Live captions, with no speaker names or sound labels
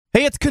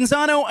Hey, it's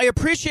Canzano. I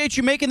appreciate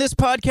you making this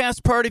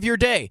podcast part of your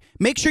day.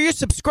 Make sure you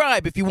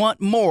subscribe if you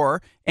want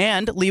more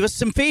and leave us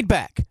some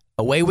feedback.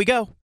 Away we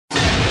go.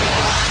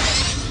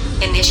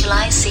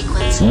 Initialize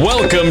sequence.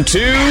 Welcome to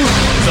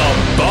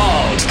The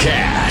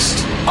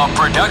Baldcast, a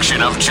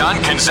production of John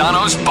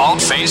Canzano's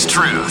Bald-Faced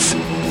Truth.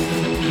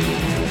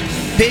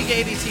 Big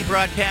ABC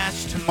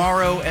broadcast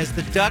tomorrow as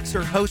the Ducks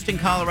are hosting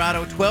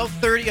Colorado,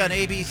 12:30 on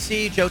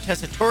ABC. Joe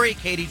Tessitore,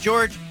 Katie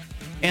George,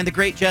 and the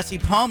great Jesse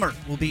Palmer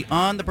will be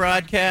on the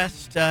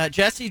broadcast.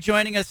 Jesse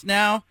joining us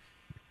now.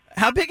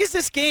 How big is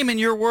this game in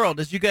your world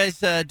as you guys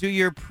do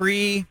your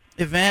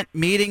pre-event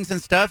meetings and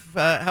stuff?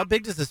 How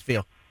big does this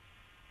feel?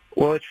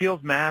 Well, it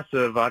feels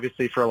massive,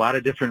 obviously, for a lot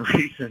of different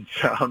reasons.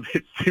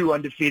 It's two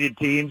undefeated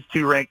teams,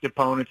 two ranked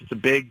opponents. It's a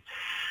big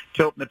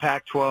tilt in the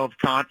Pac-12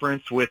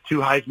 conference with two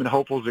Heisman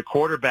hopefuls at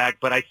quarterback.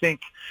 But I think,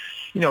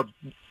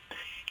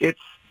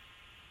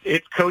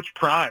 it's Coach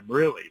Prime,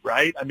 really,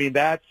 right? I mean,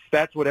 that's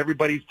what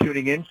everybody's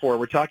tuning in for.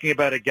 We're talking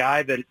about a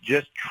guy that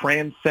just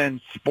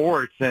transcends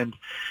sports, and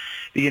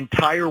the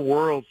entire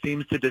world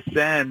seems to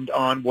descend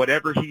on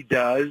whatever he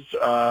does,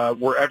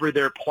 wherever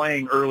they're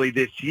playing early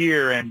this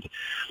year. And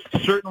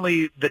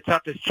certainly the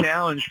toughest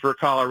challenge for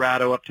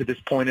Colorado up to this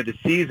point of the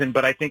season.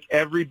 But I think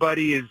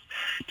everybody is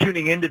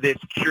tuning into this,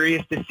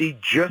 curious to see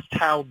just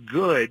how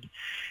good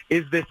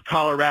is this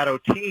Colorado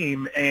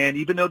team. And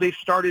even though they've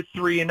started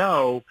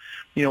 3-0,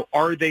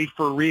 are they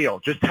for real?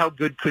 Just how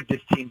good could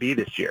this team be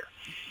this year?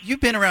 You've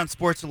been around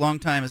sports a long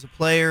time as a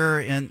player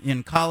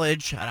in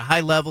college, at a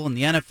high level, in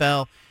the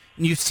NFL.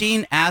 And you've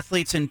seen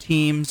athletes and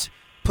teams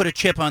put a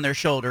chip on their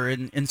shoulder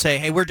and say,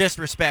 hey, we're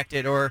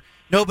disrespected or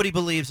nobody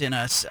believes in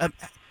us.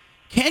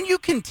 Can you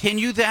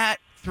continue that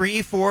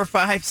 3, 4,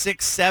 5,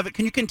 6, 7?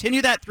 Can you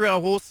continue that through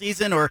a whole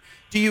season, or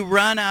do you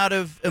run out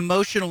of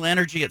emotional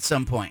energy at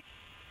some point?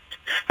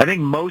 I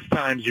think most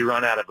times you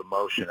run out of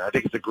emotion. I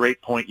think it's a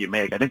great point you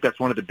make. I think that's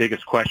one of the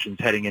biggest questions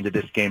heading into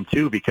this game,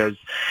 too, because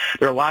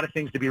there are a lot of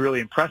things to be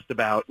really impressed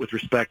about with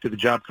respect to the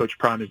job Coach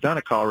Prime has done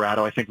at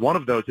Colorado. I think one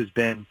of those has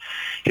been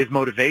his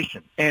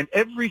motivation. And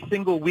every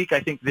single week, I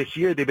think this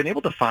year, they've been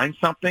able to find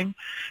something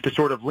to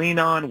sort of lean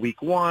on.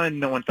 Week 1,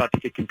 no one thought they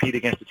could compete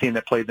against a team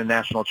that played the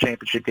national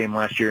championship game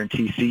last year in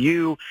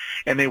TCU,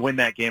 and they win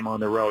that game on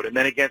the road. And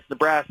then against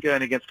Nebraska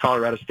and against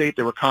Colorado State,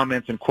 there were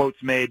comments and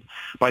quotes made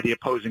by the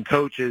opposing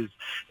coaches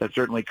that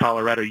certainly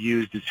Colorado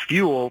used as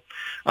fuel.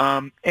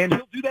 And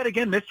he'll do that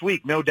again this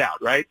week, no doubt,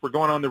 right? We're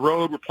going on the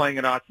road. We're playing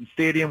at Autzen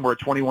Stadium. We're a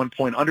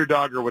 21-point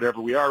underdog or whatever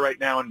we are right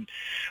now, and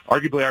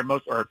arguably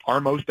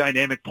our most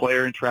dynamic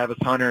player in Travis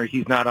Hunter,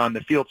 he's not on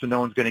the field, so no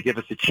one's going to give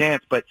us a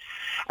chance. But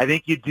I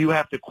think you do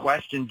have to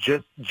question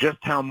just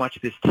how much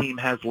this team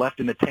has left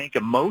in the tank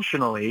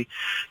emotionally,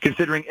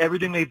 considering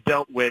everything they've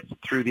dealt with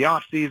through the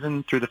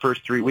offseason, through the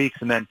first 3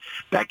 weeks. And then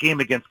that game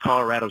against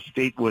Colorado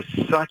State was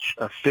such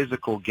a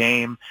physical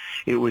game.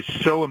 It was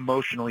so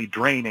emotionally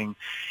draining.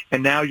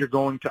 And now you're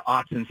going to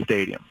Autzen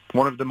Stadium,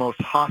 one of the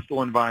most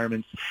hostile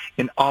environments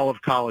in all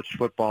of college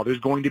football. There's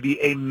going to be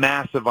a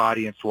massive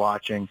audience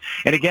watching.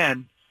 And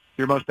again,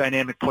 your most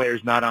dynamic player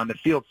is not on the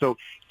field. So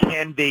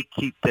can they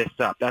keep this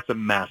up? That's a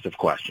massive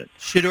question.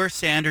 Shedeur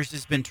Sanders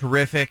has been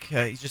terrific.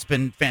 He's just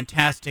been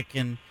fantastic.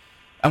 And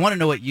I want to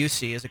know what you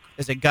see as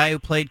a guy who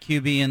played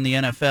QB in the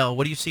NFL.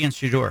 What do you see in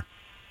Shedeur?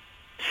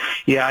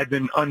 Yeah, I've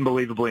been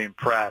unbelievably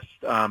impressed.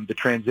 The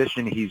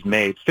transition he's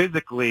made.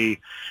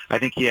 Physically, I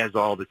think he has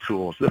all the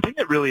tools. The thing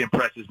that really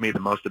impresses me the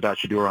most about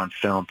Shedeur on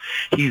film,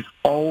 he's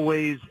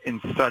always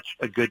in such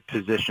a good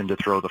position to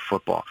throw the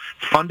football.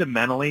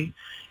 Fundamentally,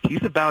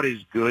 he's about as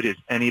good as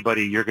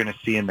anybody you're going to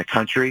see in the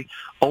country.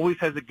 Always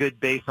has a good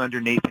base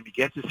underneath him. He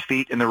gets his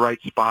feet in the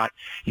right spot.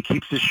 He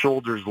keeps his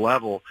shoulders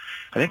level.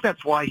 I think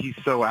that's why he's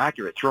so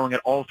accurate, throwing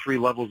at all 3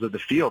 levels of the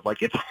field.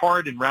 Like, it's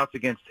hard in routes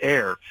against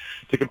air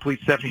to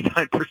complete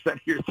 79% of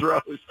your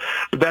throws,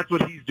 but that's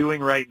what he's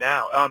doing right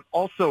now.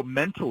 Also,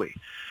 mentally,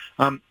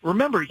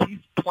 remember, he's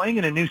playing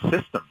in a new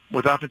system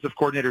with offensive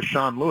coordinator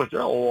Sean Lewis. There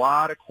are a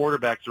lot of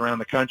quarterbacks around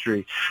the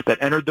country that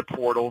entered the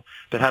portal,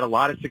 that had a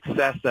lot of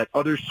success at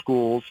other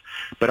schools,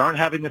 but aren't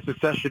having the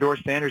success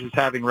Shedeur Sanders is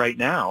having right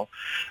now.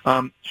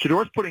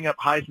 Shedeur's putting up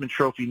Heisman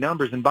Trophy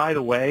numbers, and by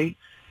the way,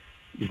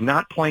 he's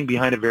not playing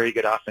behind a very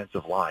good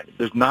offensive line.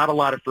 There's not a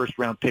lot of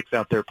first-round picks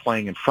out there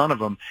playing in front of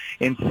him,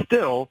 and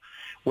still,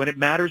 when it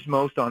matters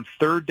most on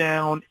third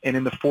down and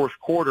in the fourth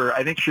quarter,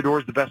 I think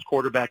Shedeur's the best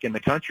quarterback in the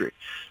country.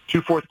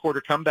 2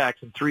 fourth-quarter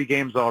comebacks in 3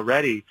 games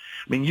already.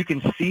 I mean, you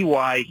can see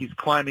why he's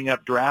climbing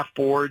up draft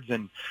boards,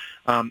 and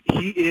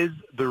he is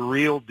the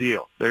real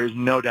deal. There's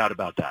no doubt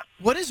about that.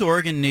 What does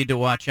Oregon need to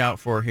watch out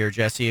for here,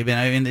 Jesse? I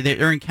mean,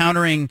 they're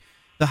encountering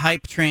the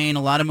hype train,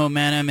 a lot of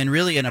momentum, and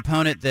really an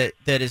opponent that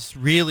is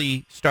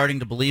really starting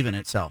to believe in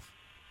itself.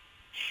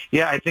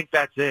 Yeah, I think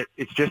that's it.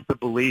 It's just the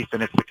belief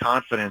and it's the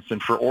confidence.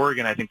 And for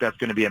Oregon, I think that's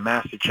going to be a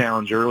massive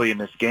challenge early in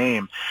this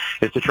game,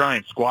 is to try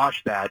and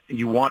squash that.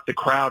 You want the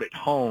crowd at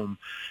home,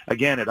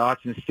 again, at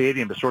Autzen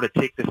Stadium, to sort of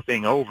take this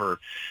thing over.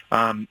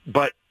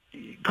 But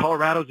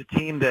Colorado's a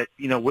team that,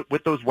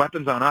 with those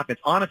weapons on offense,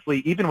 honestly,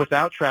 even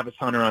without Travis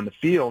Hunter on the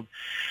field,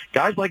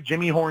 guys like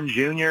Jimmy Horn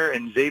Jr.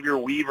 and Xavier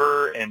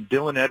Weaver and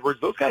Dylan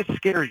Edwards, those guys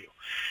scare you.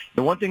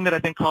 The one thing that I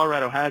think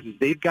Colorado has is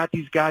they've got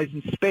these guys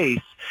in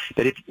space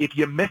that if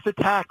you miss a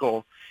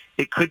tackle,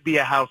 it could be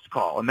a house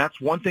call. And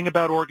that's one thing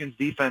about Oregon's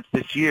defense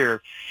this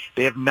year.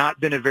 They have not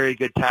been a very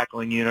good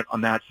tackling unit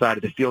on that side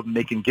of the field, and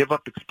they can give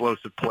up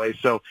explosive plays.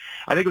 So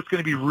I think it's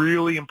going to be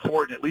really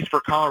important, at least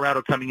for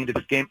Colorado coming into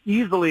this game,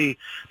 easily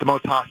the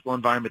most hostile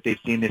environment they've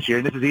seen this year.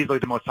 And this is easily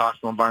the most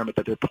hostile environment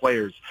that their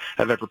players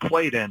have ever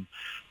played in.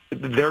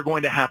 They're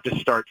going to have to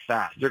start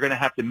fast. They're going to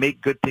have to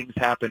make good things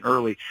happen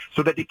early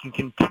so that they can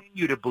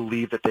continue to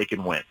believe that they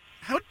can win.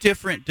 How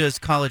different does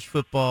college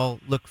football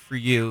look for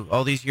you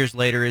all these years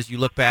later as you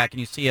look back and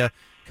you see a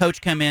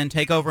coach come in,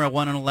 take over a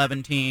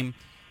 1-11 team,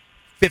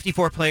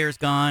 54 players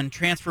gone,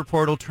 transfer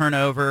portal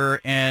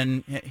turnover,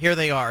 and here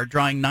they are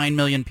drawing 9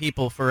 million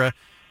people for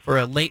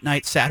a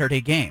late-night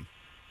Saturday game?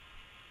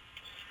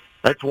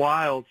 That's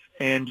wild,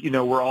 and,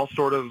 we're all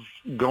sort of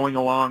going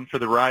along for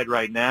the ride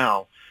right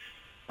now.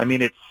 I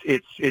mean,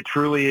 it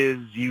truly is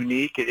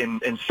unique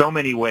in so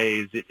many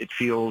ways. It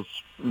feels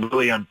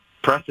really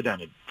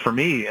unprecedented for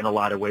me in a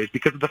lot of ways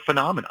because of the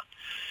phenomenon.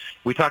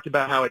 We talked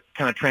about how it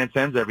kind of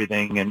transcends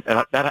everything, and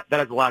that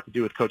has a lot to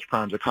do with Coach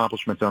Prime's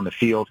accomplishments on the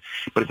field,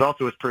 but it's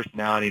also his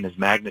personality and his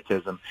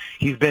magnetism.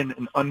 He's been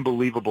an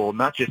unbelievable,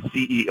 not just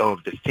CEO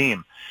of this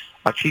team,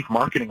 a chief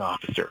marketing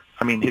officer.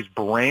 I mean, his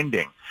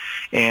branding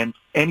and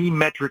any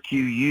metric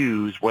you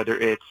use, whether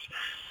it's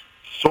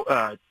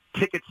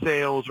ticket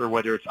sales or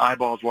whether it's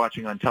eyeballs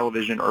watching on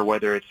television or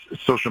whether it's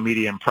social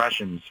media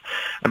impressions.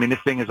 I mean, this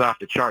thing is off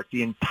the charts.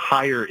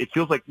 It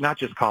feels like not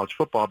just college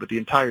football, but the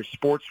entire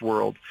sports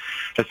world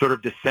has sort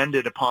of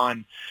descended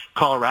upon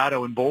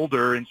Colorado and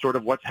Boulder and sort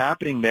of what's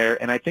happening there.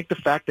 And I think the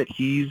fact that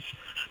he's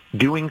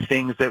doing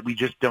things that we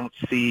just don't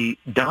see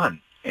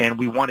done, and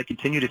we want to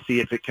continue to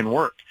see if it can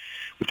work.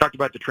 We've talked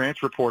about the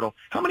transfer portal.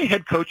 How many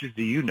head coaches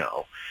do you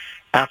know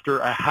after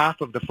a half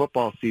of the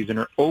football season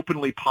are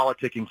openly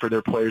politicking for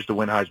their players to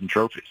win Heisman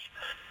trophies?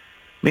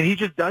 I mean, he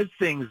just does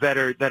things that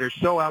are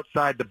so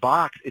outside the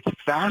box. It's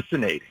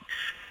fascinating.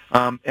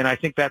 And I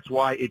think that's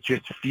why it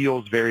just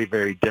feels very,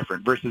 very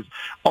different versus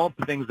all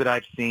the things that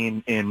I've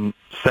seen in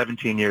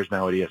 17 years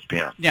now at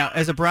ESPN. Now,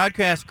 as a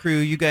broadcast crew,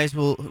 you guys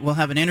will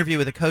have an interview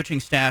with the coaching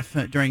staff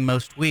during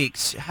most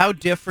weeks. How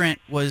different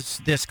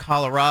was this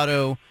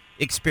Colorado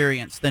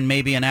experience than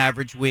maybe an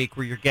average week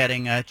where you're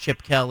getting a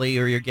Chip Kelly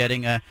or you're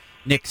getting a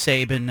Nick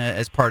Saban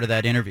as part of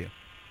that interview?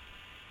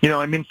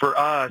 I mean, for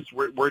us,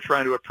 we're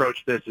trying to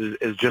approach this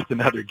as just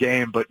another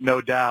game, but no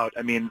doubt,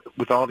 I mean,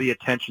 with all the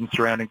attention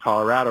surrounding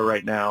Colorado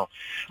right now,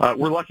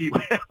 we're lucky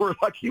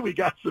we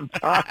got some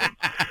time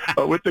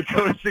with the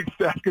coaching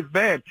staff because,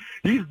 man,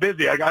 he's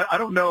busy. I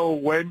don't know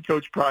when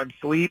Coach Prime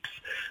sleeps,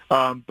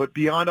 but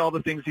beyond all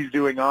the things he's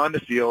doing on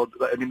the field,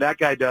 I mean, that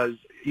guy does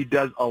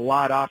a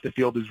lot off the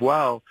field as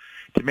well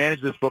to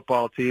manage this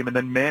football team and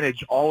then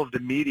manage all of the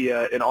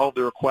media and all of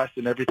the requests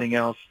and everything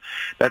else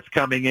that's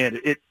coming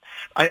in.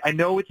 I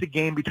know it's a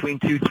game between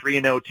two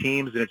 3-0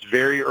 teams, and it's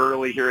very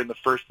early here in the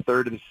first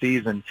third of the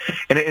season,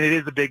 and it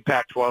is a big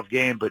Pac-12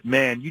 game, but,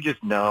 man, you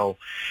just know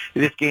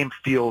this game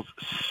feels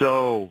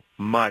so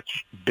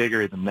much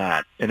bigger than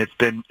that, and it's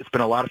been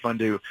a lot of fun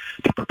to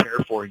prepare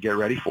for and get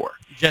ready for.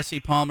 Jesse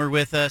Palmer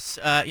with us.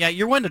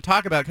 You're one to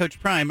talk about Coach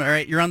Prime, all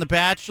right? You're on The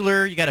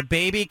Bachelor. You got a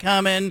baby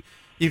coming.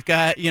 You've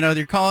got,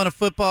 you're calling a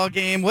football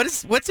game.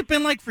 What's it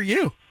been like for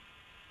you?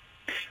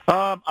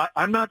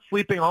 I'm not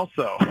sleeping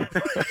also.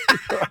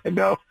 I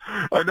know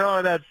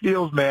how that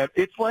feels, man.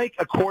 It's like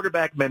a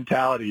quarterback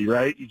mentality,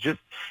 right?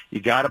 You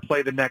got to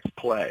play the next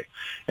play.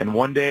 And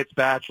one day it's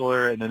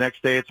Bachelor, and the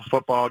next day it's a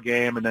football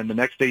game, and then the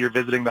next day you're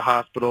visiting the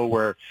hospital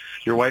where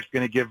your wife's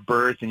going to give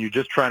birth, and you're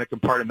just trying to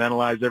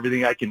compartmentalize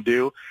everything I can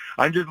do.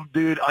 I'm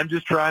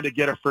just trying to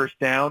get a first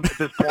down at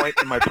this point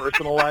in my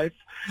personal life.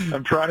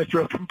 I'm trying to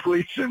throw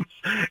completions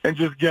and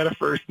just get a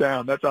first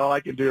down. That's all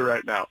I can do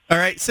right now. All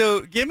right, so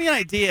give me an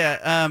idea.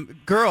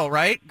 Girl,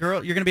 right?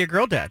 Girl, you're going to be a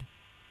girl dad.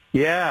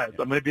 Yeah, I'm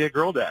going to be a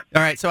girl dad.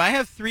 All right, so I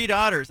have 3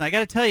 daughters, and I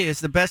got to tell you,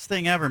 it's the best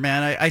thing ever,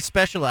 man. I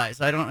specialize.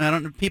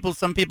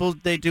 Some people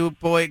they do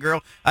boy,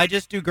 girl. I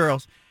just do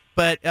girls.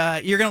 But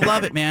you're going to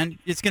love it, man.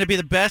 It's going to be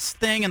the best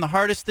thing and the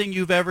hardest thing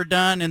you've ever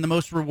done and the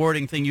most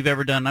rewarding thing you've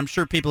ever done. I'm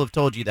sure people have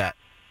told you that.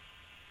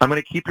 I'm going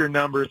to keep your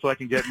number so I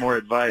can get more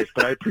advice,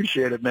 but I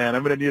appreciate it, man.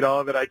 I'm going to need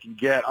all that I can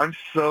get. I'm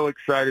so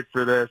excited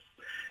for this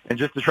and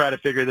just to try to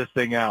figure this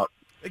thing out.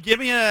 Give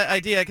me an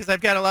idea, because I've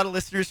got a lot of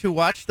listeners who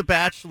watch The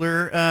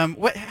Bachelor.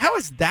 How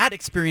has that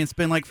experience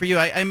been like for you?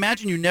 I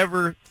imagine you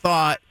never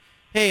thought,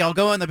 hey, I'll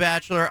go on The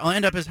Bachelor, I'll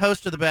end up as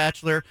host of The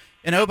Bachelor,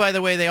 and oh, by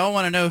the way, they all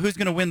want to know who's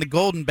going to win the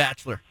Golden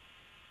Bachelor.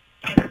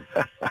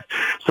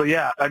 So,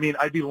 yeah, I mean,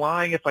 I'd be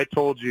lying if I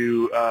told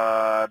you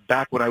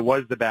back when I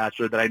was The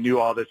Bachelor that I knew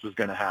all this was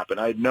going to happen.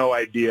 I had no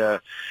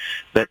idea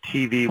that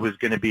TV was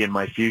going to be in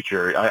my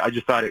future. I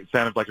just thought it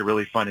sounded like a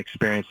really fun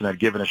experience, and I'd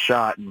give it a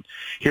shot. And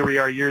here we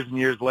are years and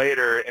years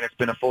later, and it's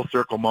been a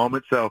full-circle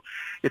moment. So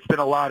it's been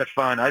a lot of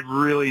fun. I've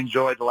really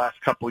enjoyed the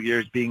last couple of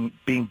years being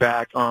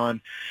back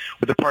on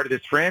with a part of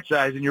this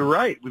franchise. And you're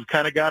right. We've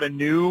kind of got a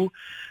new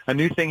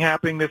thing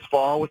happening this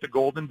fall with The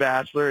Golden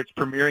Bachelor. It's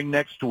premiering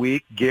next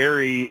week.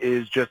 Gary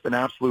is just an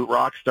absolute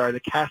rock star. The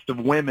cast of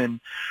women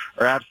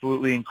are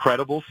absolutely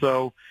incredible.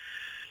 So,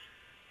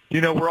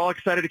 we're all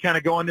excited to kind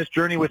of go on this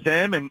journey with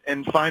him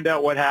and find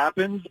out what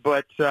happens.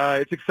 But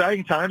it's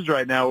exciting times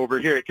right now over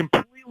here. It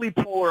completely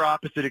polar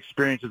opposite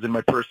experiences in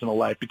my personal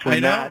life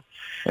between that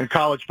and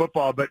college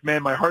football. But,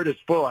 man, my heart is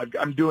full.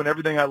 I'm doing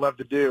everything I love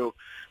to do.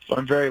 So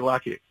I'm very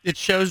lucky. It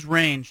shows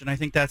range, and I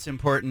think that's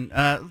important.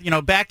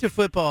 Back to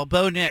football,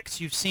 Bo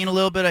Nix. You've seen a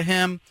little bit of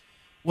him.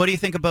 What do you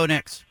think of Bo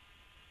Nix?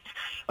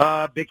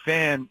 Big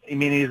fan. I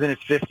mean, he's in his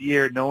fifth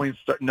year. No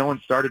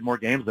one started more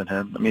games than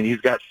him. I mean,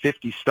 he's got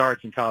 50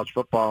 starts in college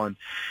football, and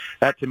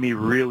that to me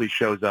really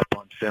shows up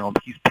on film.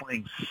 He's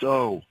playing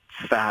so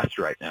fast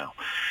right now.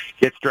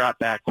 Gets dropped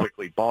back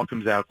quickly. Ball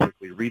comes out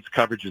quickly. Reads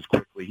coverages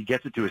quickly. He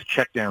gets it to his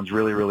checkdowns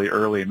really, really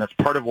early, and that's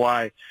part of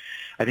why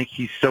I think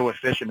he's so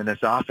efficient, and this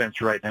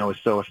offense right now is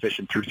so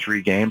efficient through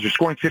 3 games. They're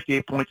scoring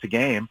 58 points a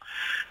game.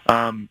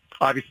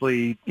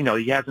 Obviously,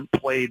 he hasn't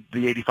played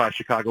the 85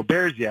 Chicago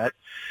Bears yet,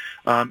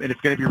 and it's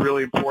going to be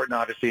really important,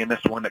 obviously, in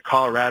this one that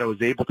Colorado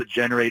is able to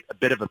generate a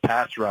bit of a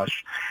pass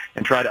rush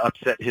and try to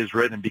upset his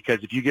rhythm,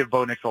 because if you give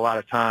Bo Nix a lot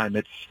of time,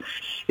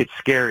 it's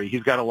scary.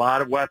 He's got a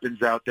lot of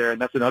weapons out there,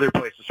 and that's another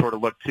place to sort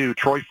of look, too.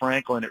 Troy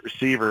Franklin at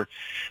receiver,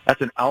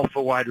 that's an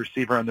alpha wide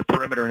receiver on the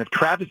perimeter, and if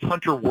Travis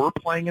Hunter were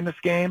playing in this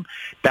game,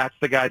 that's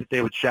the guy that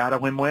they would shadow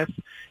him with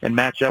and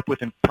match up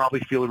with and probably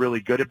feel really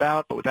good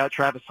about. But without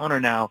Travis Hunter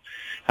now,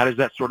 how does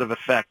that sort of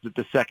affect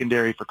the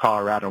secondary for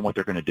Colorado and what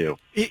they're going to do?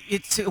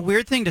 It's a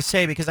weird thing to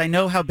say because I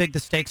know how big the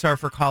stakes are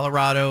for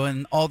Colorado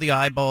and all the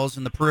eyeballs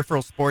and the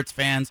peripheral sports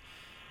fans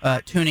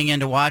tuning in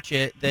to watch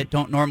it that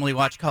don't normally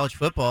watch college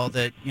football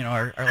that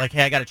are like,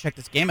 hey, I got to check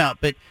this game out.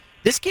 But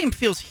this game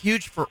feels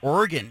huge for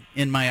Oregon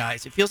in my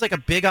eyes. It feels like a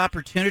big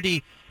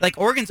opportunity. Like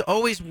Oregon's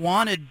always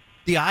wanted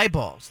the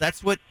eyeballs.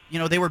 That's what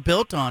they were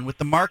built on with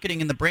the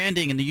marketing and the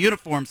branding and the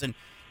uniforms, and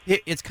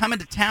it's coming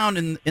to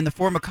town in the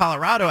form of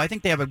Colorado. I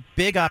think they have a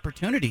big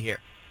opportunity here.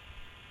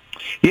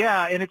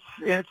 Yeah, and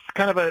it's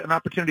kind of an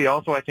opportunity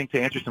also, I think, to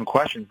answer some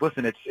questions.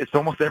 Listen, it's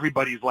almost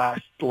everybody's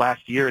last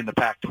year in the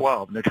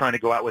Pac-12, and they're trying to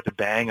go out with a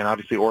bang, and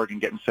obviously Oregon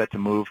getting set to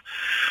move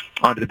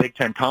onto the Big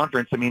Ten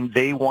Conference. I mean,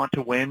 they want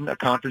to win a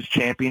conference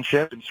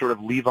championship and sort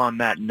of leave on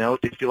that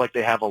note. They feel like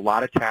they have a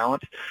lot of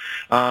talent,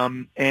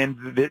 and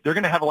they're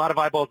going to have a lot of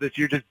eyeballs this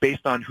year just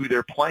based on who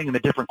they're playing and the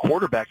different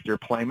quarterbacks they're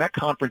playing. That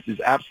conference is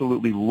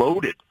absolutely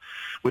loaded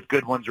with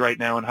good ones right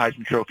now and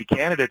Heisman Trophy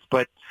candidates,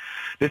 but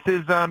this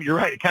is, you're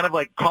right, kind of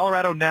like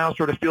Colorado now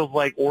sort of feels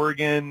like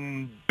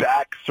Oregon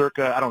back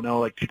circa, I don't know,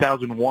 like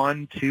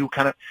 2001, 2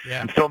 kind of,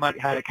 and Phil Knight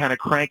had it kind of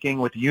cranking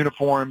with the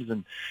uniforms,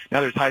 and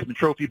now there's Heisman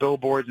Trophy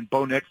billboards, and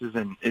Bo Nix is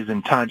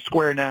in Times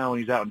Square now,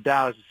 and he's out in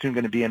Dallas, he's soon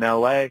going to be in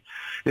L.A.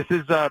 This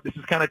is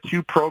kind of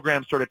 2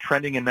 programs sort of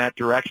trending in that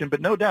direction,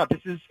 but no doubt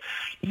this is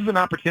an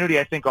opportunity,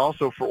 I think,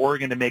 also for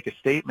Oregon to make a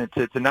statement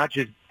to not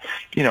just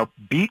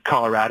beat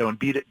Colorado and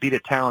beat a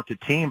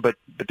talented team, but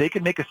they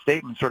can make a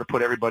statement, sort of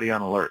put everybody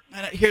on alert.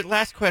 And here,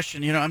 last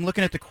question. I'm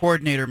looking at the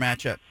coordinator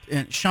matchup.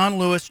 And Sean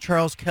Lewis,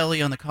 Charles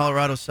Kelly on the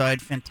Colorado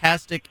side,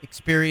 fantastic,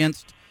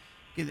 experienced.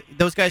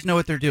 Those guys know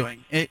what they're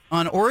doing.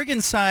 On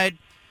Oregon's side,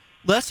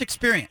 less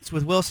experience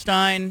with Will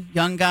Stein,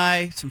 young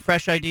guy, some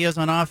fresh ideas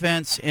on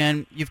offense,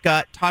 and you've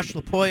got Tosh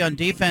Lapoy on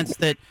defense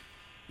that,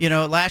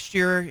 last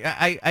year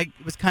I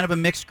was kind of a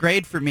mixed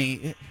grade for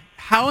me.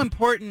 How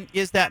important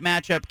is that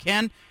matchup?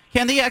 Can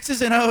the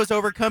X's and O's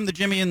overcome the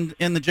Jimmy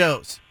and the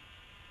Joes?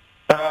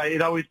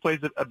 It always plays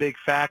a big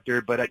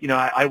factor, but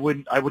I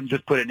wouldn't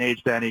just put an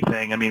age to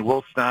anything. I mean,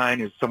 Will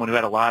Stein is someone who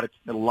had a lot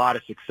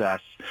of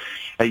success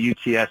at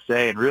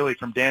UTSA, and really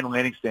from Dan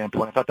Lanning's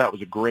standpoint, I thought that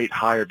was a great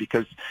hire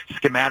because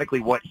schematically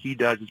what he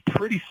does is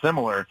pretty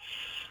similar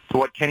to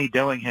what Kenny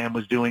Dillingham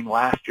was doing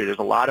last year. There's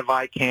a lot of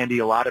eye candy,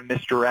 a lot of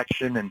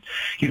misdirection, and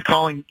he's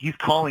calling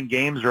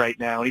games right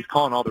now, and he's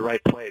calling all the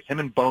right plays. Him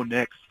and Bo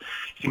Nix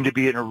seem to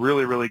be in a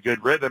really, really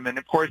good rhythm. And,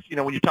 of course,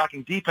 when you're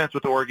talking defense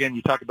with Oregon,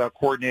 you talk about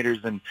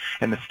coordinators and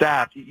the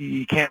staff,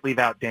 you can't leave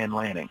out Dan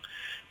Lanning,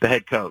 the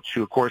head coach,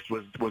 who, of course,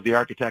 was the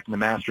architect and the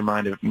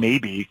mastermind of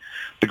maybe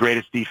the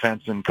greatest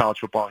defense in college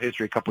football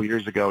history a couple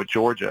years ago at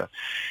Georgia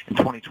in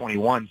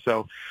 2021.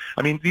 So,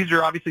 I mean, these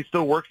are obviously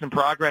still works in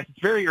progress. It's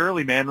very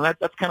early, man, and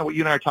that's kind of what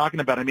you and I are talking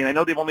about. I mean, I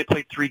know they've only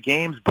played 3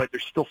 games, but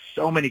there's still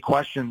so many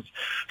questions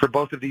for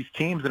both of these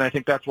teams, and I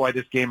think that's why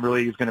this game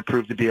really is going to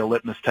prove to be a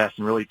litmus test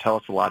and really tell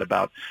us a lot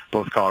about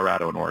both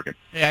Colorado and Oregon.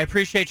 Yeah, I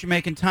appreciate you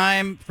making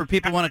time. For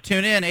people who want to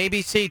tune in,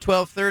 ABC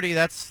 1230,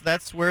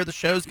 that's where the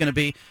show's going to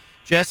be.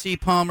 Jesse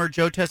Palmer,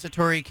 Joe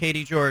Tessitore,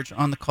 Katie George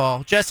on the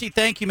call. Jesse,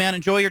 thank you, man.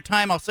 Enjoy your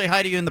time. I'll say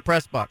hi to you in the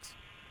press box.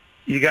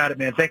 You got it,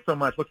 man. Thanks so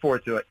much. Look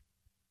forward to it.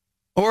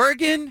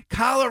 Oregon,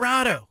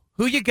 Colorado.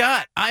 Who you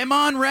got? I'm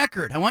on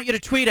record. I want you to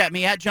tweet at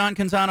me at John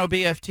Canzano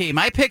BFT.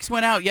 My picks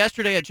went out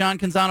yesterday at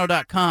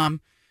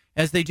johncanzano.com,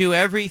 as they do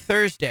every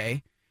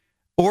Thursday.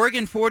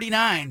 Oregon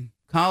 49,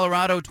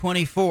 Colorado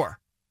 24.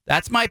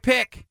 That's my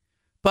pick.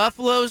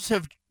 Buffaloes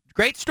have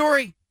great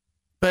story,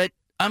 but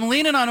I'm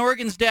leaning on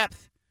Oregon's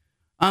depth.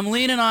 I'm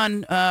leaning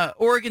on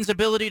Oregon's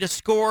ability to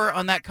score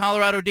on that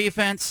Colorado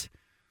defense.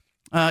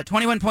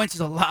 21 points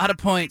is a lot of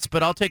points,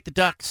 but I'll take the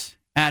Ducks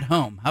at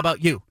home. How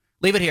about you?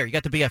 Leave it here. You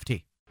got the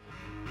BFT.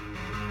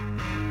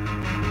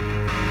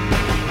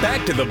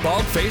 Back to the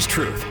Bald-Faced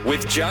Truth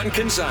with John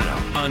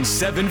Canzano on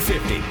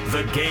 750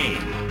 The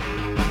Game.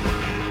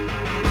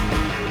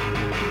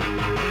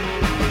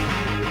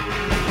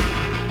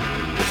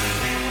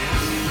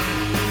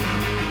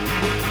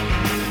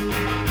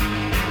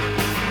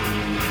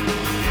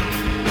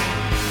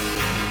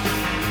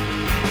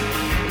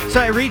 So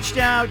I reached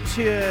out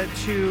to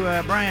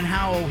Brian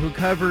Howell, who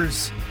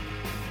covers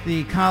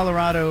the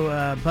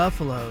Colorado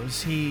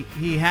Buffaloes.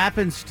 He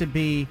happens to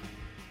be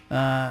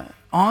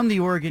on the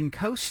Oregon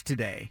coast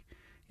today.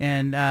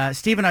 And,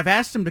 Stephen, I've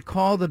asked him to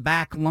call the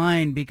back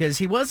line because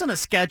he wasn't a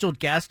scheduled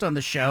guest on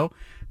the show,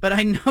 but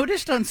I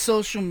noticed on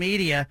social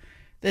media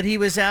that he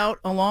was out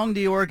along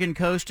the Oregon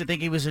coast. I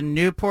think he was in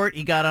Newport.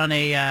 He got on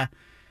a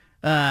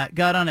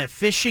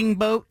fishing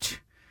boat,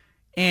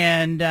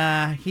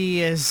 and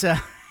he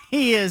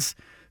is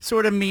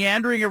sort of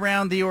meandering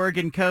around the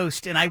Oregon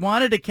coast. And I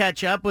wanted to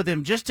catch up with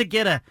him just to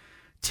get a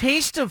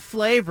taste of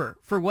flavor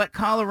for what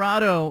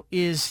Colorado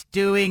is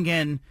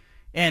doing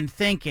and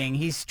thinking.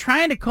 He's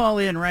trying to call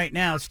in right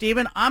now.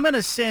 Stephen, I'm going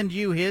to send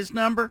you his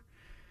number,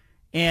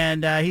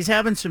 and he's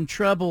having some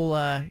trouble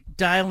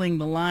dialing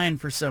the line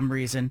for some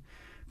reason.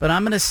 But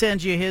I'm going to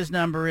send you his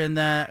number,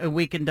 and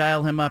we can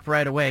dial him up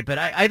right away. But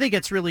I think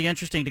it's really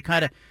interesting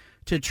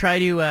to try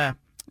to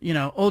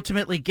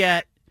ultimately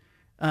get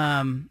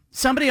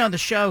somebody on the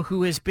show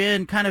who has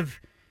been kind of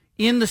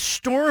in the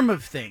storm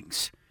of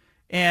things,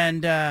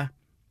 and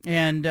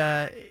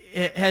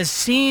it has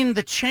seen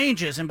the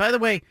changes. And by the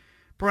way,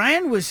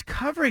 Brian was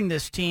covering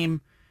this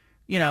team,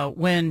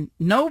 when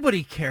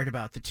nobody cared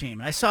about the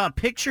team. I saw a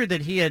picture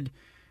that he had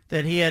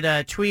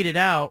tweeted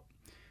out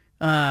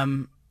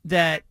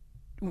that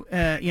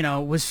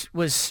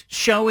was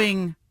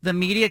showing the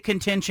media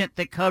contingent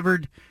that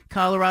covered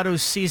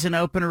Colorado's season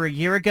opener a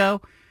year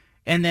ago,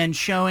 and then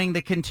showing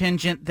the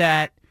contingent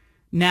that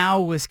now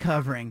was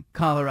covering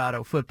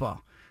Colorado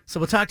football. So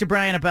we'll talk to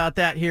Brian about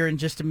that here in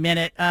just a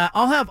minute.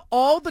 I'll have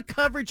all the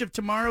coverage of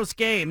tomorrow's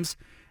games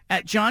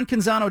at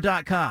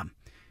johncanzano.com.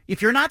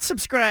 If you're not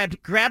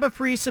subscribed, grab a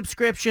free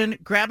subscription,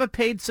 grab a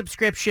paid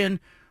subscription.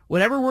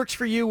 Whatever works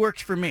for you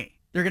works for me.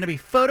 There are going to be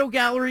photo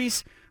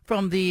galleries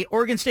from the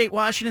Oregon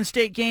State-Washington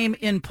State game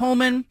in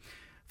Pullman,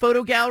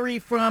 photo gallery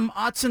from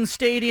Autzen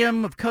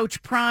Stadium of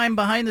Coach Prime,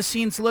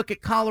 behind-the-scenes look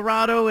at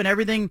Colorado and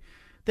everything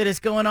that is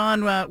going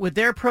on with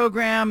their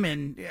program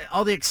and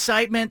all the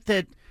excitement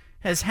that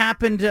has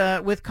happened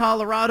with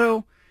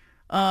Colorado.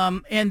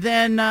 And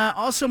then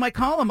also my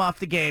column off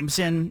the games,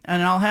 and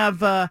I'll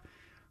have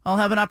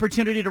an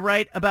opportunity to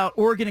write about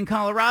Oregon and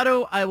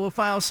Colorado. I will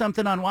file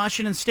something on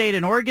Washington State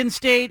and Oregon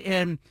State,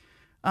 and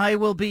I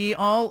will be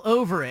all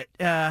over it.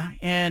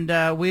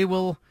 And we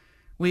will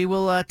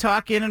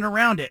talk in and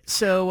around it.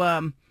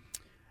 So,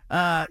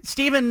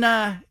 Stephen,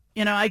 I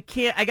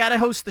got to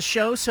host the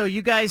show, so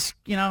you guys,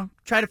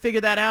 try to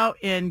figure that out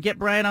and get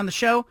Brian on the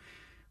show.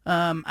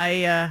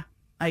 I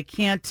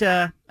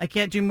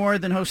can't do more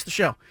than host the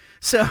show.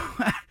 So,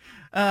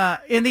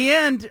 in the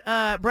end,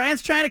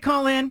 Brian's trying to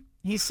call in.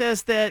 He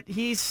says that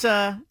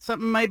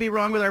something might be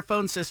wrong with our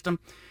phone system,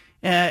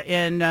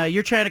 and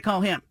you're trying to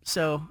call him.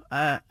 So,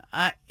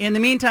 in the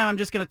meantime, I'm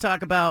just going to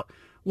talk about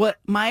what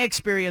my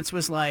experience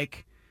was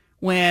like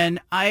when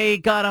I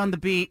got on the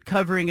beat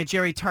covering a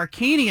Jerry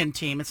Tarkanian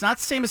team. It's not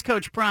the same as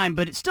Coach Prime,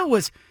 but it still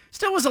was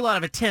a lot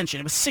of attention.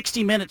 It was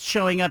 60 minutes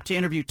showing up to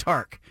interview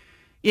Tark.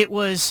 It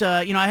was,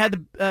 I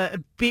had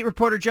the beat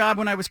reporter job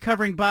when I was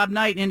covering Bob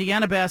Knight in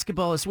Indiana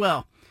basketball as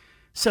well.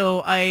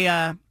 So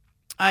I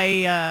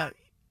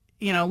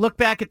look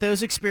back at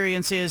those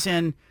experiences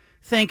and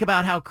think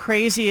about how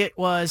crazy it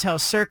was, how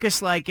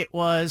circus-like it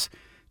was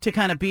to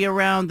kind of be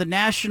around the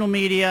national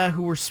media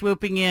who were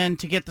swooping in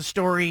to get the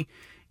story,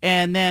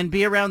 and then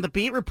be around the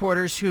beat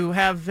reporters who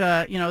have,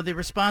 the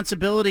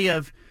responsibility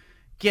of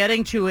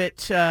getting to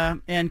it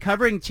and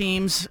covering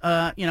teams,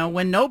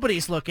 when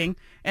nobody's looking.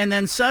 And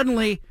then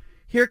suddenly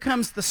here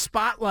comes the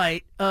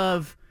spotlight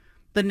of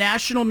the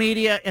national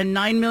media and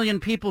 9 million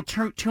people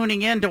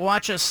tuning in to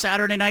watch a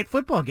Saturday night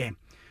football game.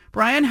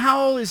 Brian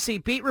Howell is the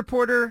beat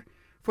reporter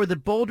for the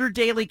Boulder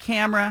Daily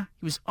Camera.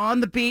 He was on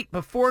the beat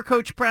before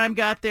Coach Prime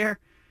got there.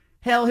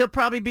 Hell, he'll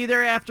probably be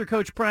there after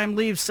Coach Prime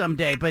leaves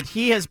someday, but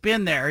he has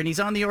been there, and he's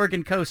on the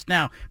Oregon coast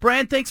now.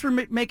 Brian, thanks for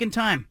making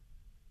time.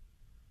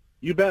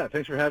 You bet.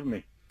 Thanks for having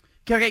me.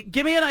 Okay,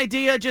 give me an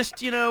idea. Just,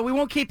 we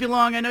won't keep you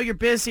long. I know you're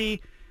busy.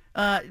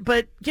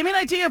 But give me an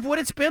idea of what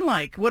it's been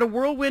like, what a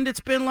whirlwind it's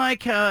been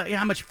like,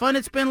 how much fun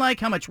it's been like,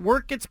 how much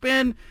work it's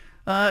been,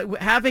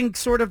 having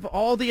sort of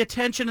all the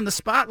attention and the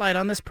spotlight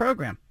on this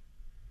program.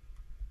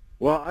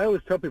 Well, I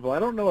always tell people I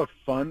don't know if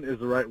fun is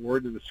the right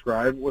word to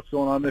describe what's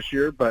going on this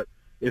year, but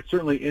it's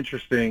certainly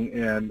interesting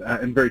and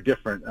very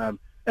different. And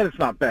it's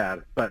not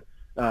bad, but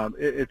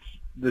it's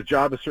the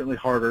job is certainly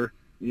harder,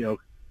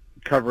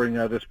 covering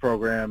this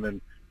program,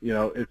 and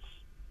it's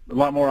a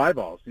lot more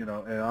eyeballs, and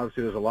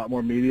obviously there's a lot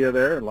more media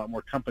there and a lot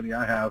more company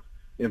I have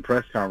in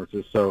press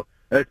conferences. So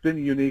it's been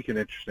unique and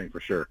interesting for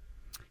sure.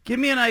 Give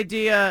me an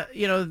idea,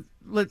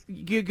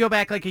 you go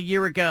back like a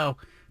year ago,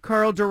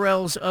 Carl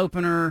Durrell's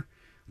opener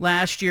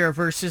last year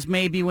versus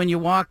maybe when you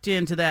walked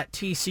into that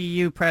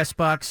TCU press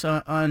box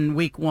on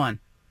week one.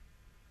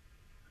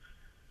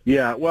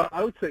 Yeah, well,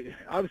 I would say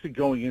obviously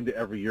going into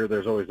every year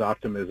there's always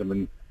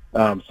optimism,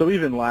 and so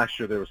even last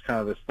year there was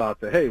kind of this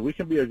thought that, hey, we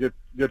can be a good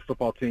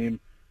football team.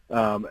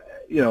 And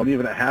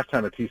even at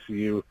halftime at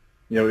TCU,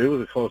 it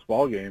was a close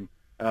ball game.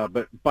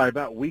 But by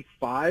about week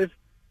 5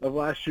 of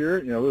last year,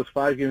 it was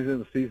 5 games into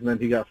the season, then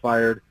he got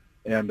fired.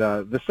 And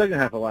the second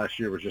half of last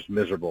year was just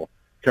miserable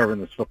covering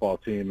this football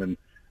team. And,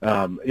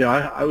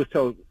 I always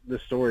tell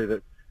this story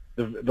that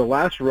the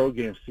last road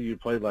game CU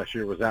played last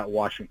year was at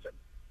Washington.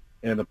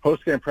 And the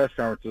post-game press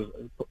conference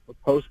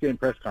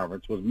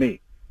was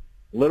me,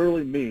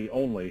 literally me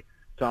only,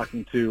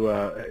 talking to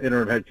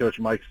interim head coach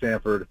Mike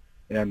Stanford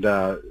and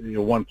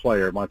one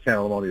player, Montana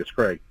Lamonius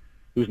Craig,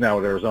 who's now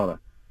at Arizona.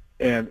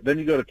 And then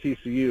you go to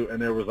TCU,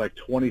 and there was like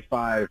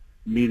 25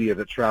 media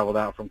that traveled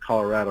out from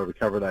Colorado to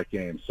cover that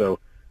game. So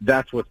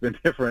that's what's been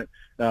different,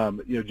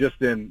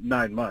 just in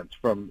 9 months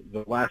from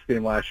the last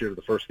game last year to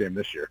the first game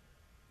this year.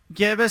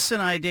 Give us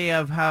an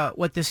idea of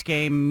what this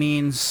game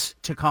means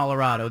to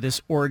Colorado,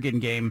 this Oregon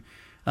game.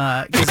 We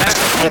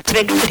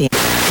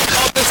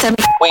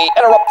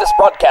interrupt this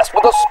broadcast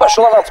with a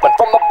special announcement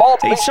from the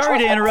Bald Face. Hey, sorry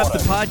to interrupt the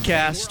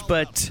podcast,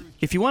 but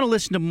if you want to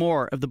listen to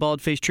more of the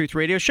Bald Face Truth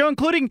Radio Show,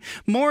 including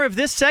more of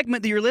this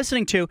segment that you're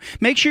listening to,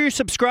 make sure you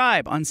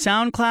subscribe on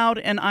SoundCloud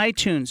and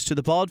iTunes to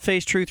the Bald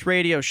Face Truth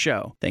Radio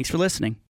Show. Thanks for listening.